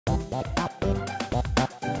Hi,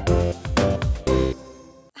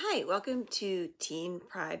 welcome to Teen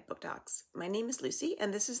Pride Book Talks. My name is Lucy,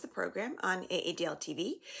 and this is the program on AADL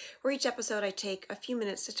TV, where each episode I take a few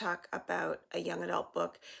minutes to talk about a young adult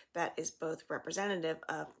book that is both representative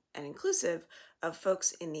of and inclusive of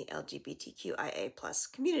folks in the LGBTQIA plus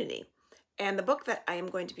community. And the book that I am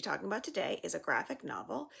going to be talking about today is a graphic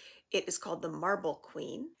novel. It is called The Marble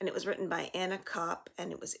Queen, and it was written by Anna Kopp,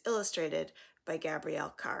 and it was illustrated by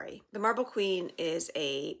Gabrielle Kari. The Marble Queen is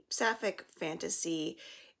a sapphic fantasy.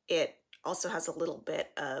 It also has a little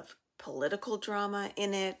bit of political drama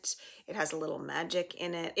in it. It has a little magic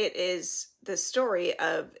in it. It is the story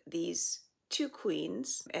of these two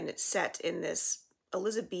queens, and it's set in this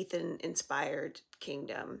Elizabethan-inspired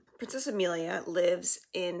kingdom. Princess Amelia lives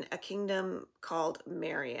in a kingdom called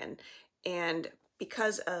Marion, and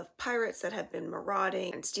because of pirates that have been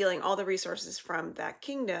marauding and stealing all the resources from that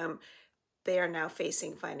kingdom, they are now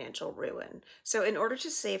facing financial ruin. So in order to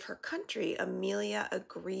save her country, Amelia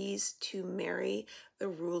agrees to marry the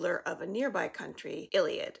ruler of a nearby country,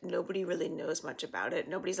 Iliad. Nobody really knows much about it.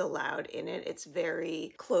 Nobody's allowed in it. It's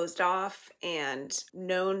very closed off and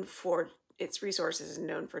known for its resources and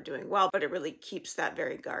known for doing well, but it really keeps that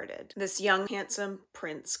very guarded. This young, handsome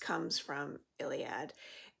prince comes from Iliad,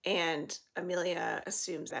 and Amelia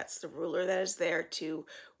assumes that's the ruler that is there to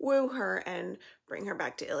woo her and bring her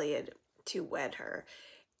back to Iliad to wed her.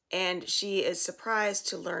 And she is surprised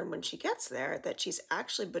to learn when she gets there that she's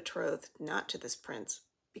actually betrothed not to this prince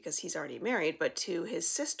because he's already married, but to his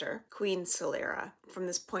sister, Queen Celera. From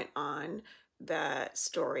this point on, the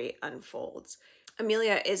story unfolds.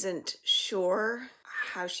 Amelia isn't sure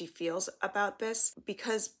how she feels about this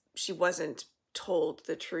because she wasn't told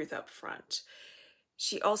the truth up front.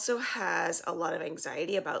 She also has a lot of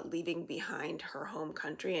anxiety about leaving behind her home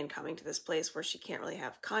country and coming to this place where she can't really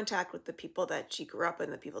have contact with the people that she grew up with,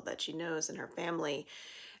 the people that she knows and her family,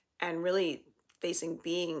 and really facing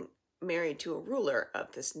being married to a ruler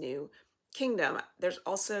of this new kingdom. There's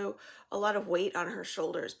also a lot of weight on her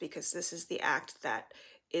shoulders because this is the act that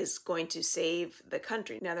is going to save the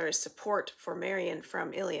country. Now there is support for Marion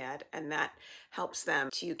from Iliad, and that helps them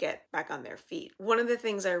to get back on their feet. One of the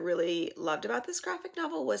things I really loved about this graphic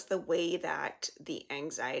novel was the way that the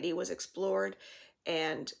anxiety was explored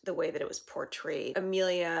and the way that it was portrayed.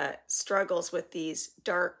 Amelia struggles with these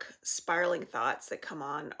dark, spiraling thoughts that come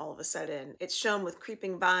on all of a sudden. It's shown with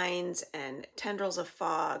creeping vines and tendrils of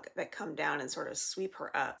fog that come down and sort of sweep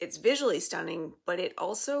her up. It's visually stunning, but it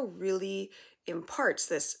also really imparts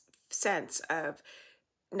this sense of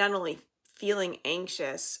not only feeling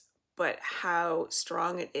anxious, but how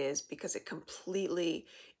strong it is because it completely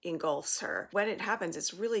engulfs her. When it happens,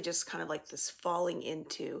 it's really just kind of like this falling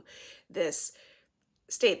into this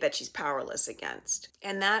state that she's powerless against.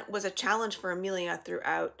 And that was a challenge for Amelia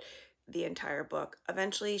throughout the entire book.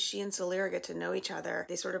 Eventually, she and Celera get to know each other.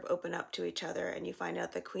 They sort of open up to each other, and you find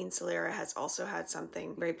out that Queen Celera has also had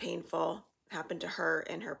something very painful happened to her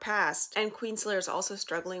in her past. And Queen Celera is also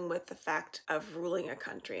struggling with the fact of ruling a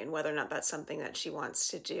country and whether or not that's something that she wants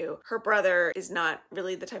to do. Her brother is not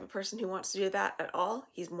really the type of person who wants to do that at all.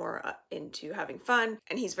 He's more into having fun,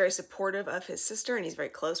 and he's very supportive of his sister, and he's very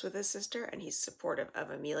close with his sister, and he's supportive of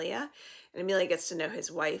Amelia. And Amelia gets to know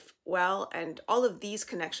his wife well, and all of these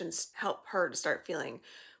connections help her to start feeling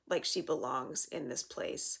like she belongs in this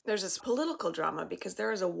place. There's this political drama because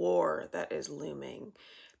there is a war that is looming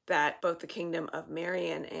that both the kingdom of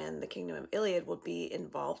Marion and the kingdom of Iliad will be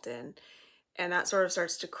involved in. And that sort of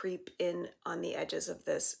starts to creep in on the edges of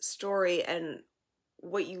this story. And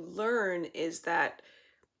what you learn is that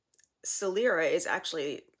Celera is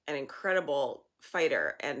actually an incredible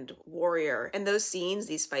fighter and warrior. And those scenes,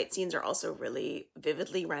 these fight scenes, are also really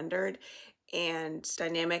vividly rendered and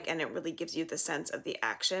dynamic, and it really gives you the sense of the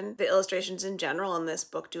action. The illustrations in general in this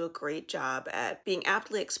book do a great job at being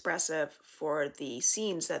aptly expressive for the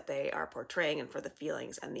scenes that they are portraying and for the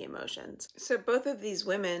feelings and the emotions. So both of these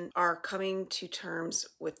women are coming to terms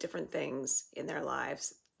with different things in their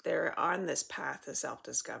lives. They're on this path to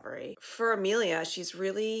self-discovery. For Amelia, she's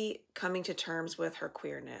really coming to terms with her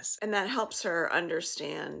queerness, and that helps her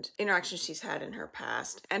understand interactions she's had in her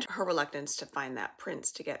past and her reluctance to find that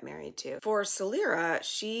prince to get married to. For Celera,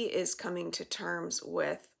 she is coming to terms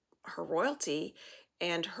with her royalty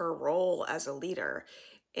and her role as a leader,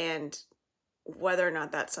 and whether or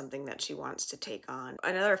not that's something that she wants to take on.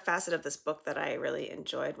 Another facet of this book that I really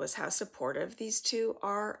enjoyed was how supportive these two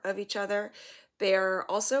are of each other. They are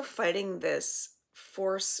also fighting this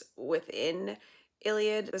force within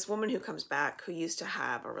Iliad, this woman who comes back who used to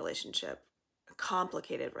have a relationship, a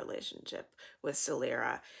complicated relationship with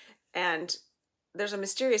Celera. And there's a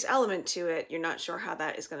mysterious element to it. You're not sure how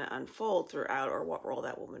that is going to unfold throughout or what role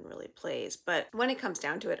that woman really plays. But when it comes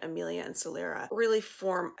down to it, Amelia and Celera really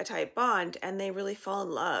form a tight bond and they really fall in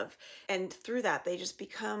love. And through that, they just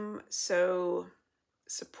become so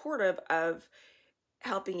supportive of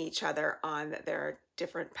helping each other on their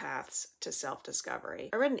different paths to self-discovery.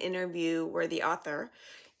 I read an interview where the author,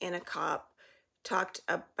 Anna Kopp, talked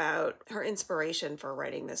about her inspiration for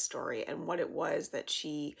writing this story and what it was that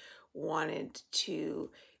she wanted to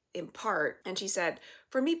impart. And she said,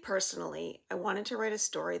 "For me personally, I wanted to write a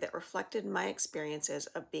story that reflected my experiences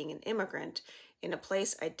of being an immigrant in a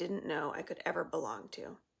place I didn't know I could ever belong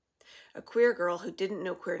to. A queer girl who didn't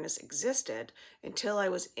know queerness existed until I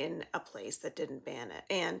was in a place that didn't ban it.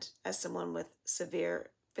 And as someone with severe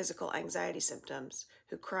physical anxiety symptoms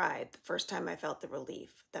who cried the first time I felt the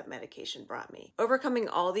relief that medication brought me. Overcoming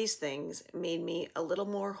all these things made me a little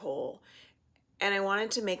more whole, and I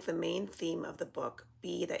wanted to make the main theme of the book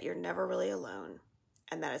be that you're never really alone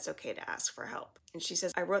and that it's okay to ask for help." And she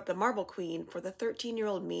says, "I wrote The Marble Queen for the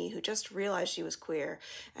 13-year-old me who just realized she was queer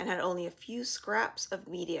and had only a few scraps of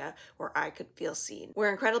media where I could feel seen. We're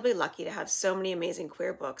incredibly lucky to have so many amazing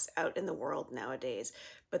queer books out in the world nowadays,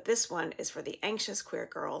 but this one is for the anxious queer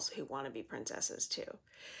girls who want to be princesses too."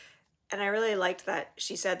 And I really liked that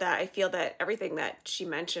she said that. I feel that everything that she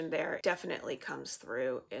mentioned there definitely comes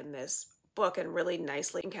through in this book and really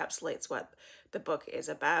nicely encapsulates what the book is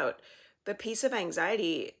about. The piece of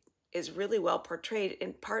anxiety is really well portrayed,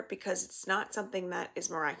 in part because it's not something that is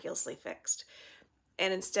miraculously fixed.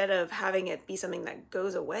 And instead of having it be something that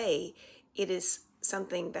goes away, it is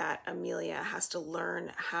something that Amelia has to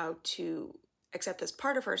learn how to accept as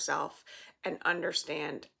part of herself and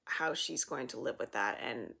understand how she's going to live with that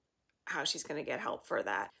and how she's going to get help for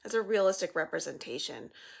that. As a realistic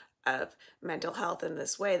representation of mental health in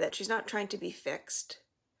this way, that she's not trying to be fixed,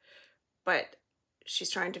 but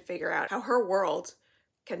she's trying to figure out how her world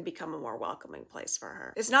can become a more welcoming place for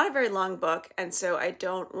her. It's not a very long book, and so I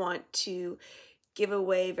don't want to give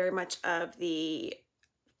away very much of the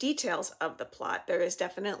details of the plot. There is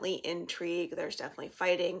definitely intrigue, there's definitely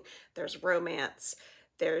fighting, there's romance,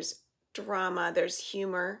 there's drama, there's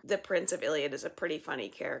humor. The Prince of Iliad is a pretty funny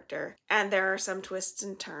character, and there are some twists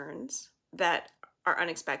and turns that are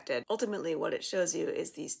unexpected. Ultimately, what it shows you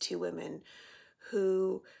is these two women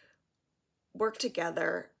who work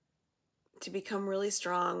together to become really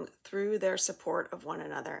strong through their support of one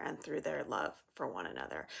another and through their love for one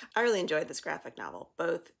another. I really enjoyed this graphic novel,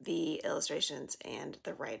 both the illustrations and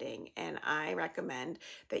the writing, and I recommend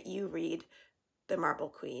that you read The Marble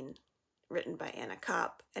Queen, written by Anna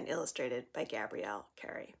Kopp and illustrated by Gabrielle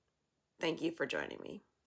Carey. Thank you for joining me.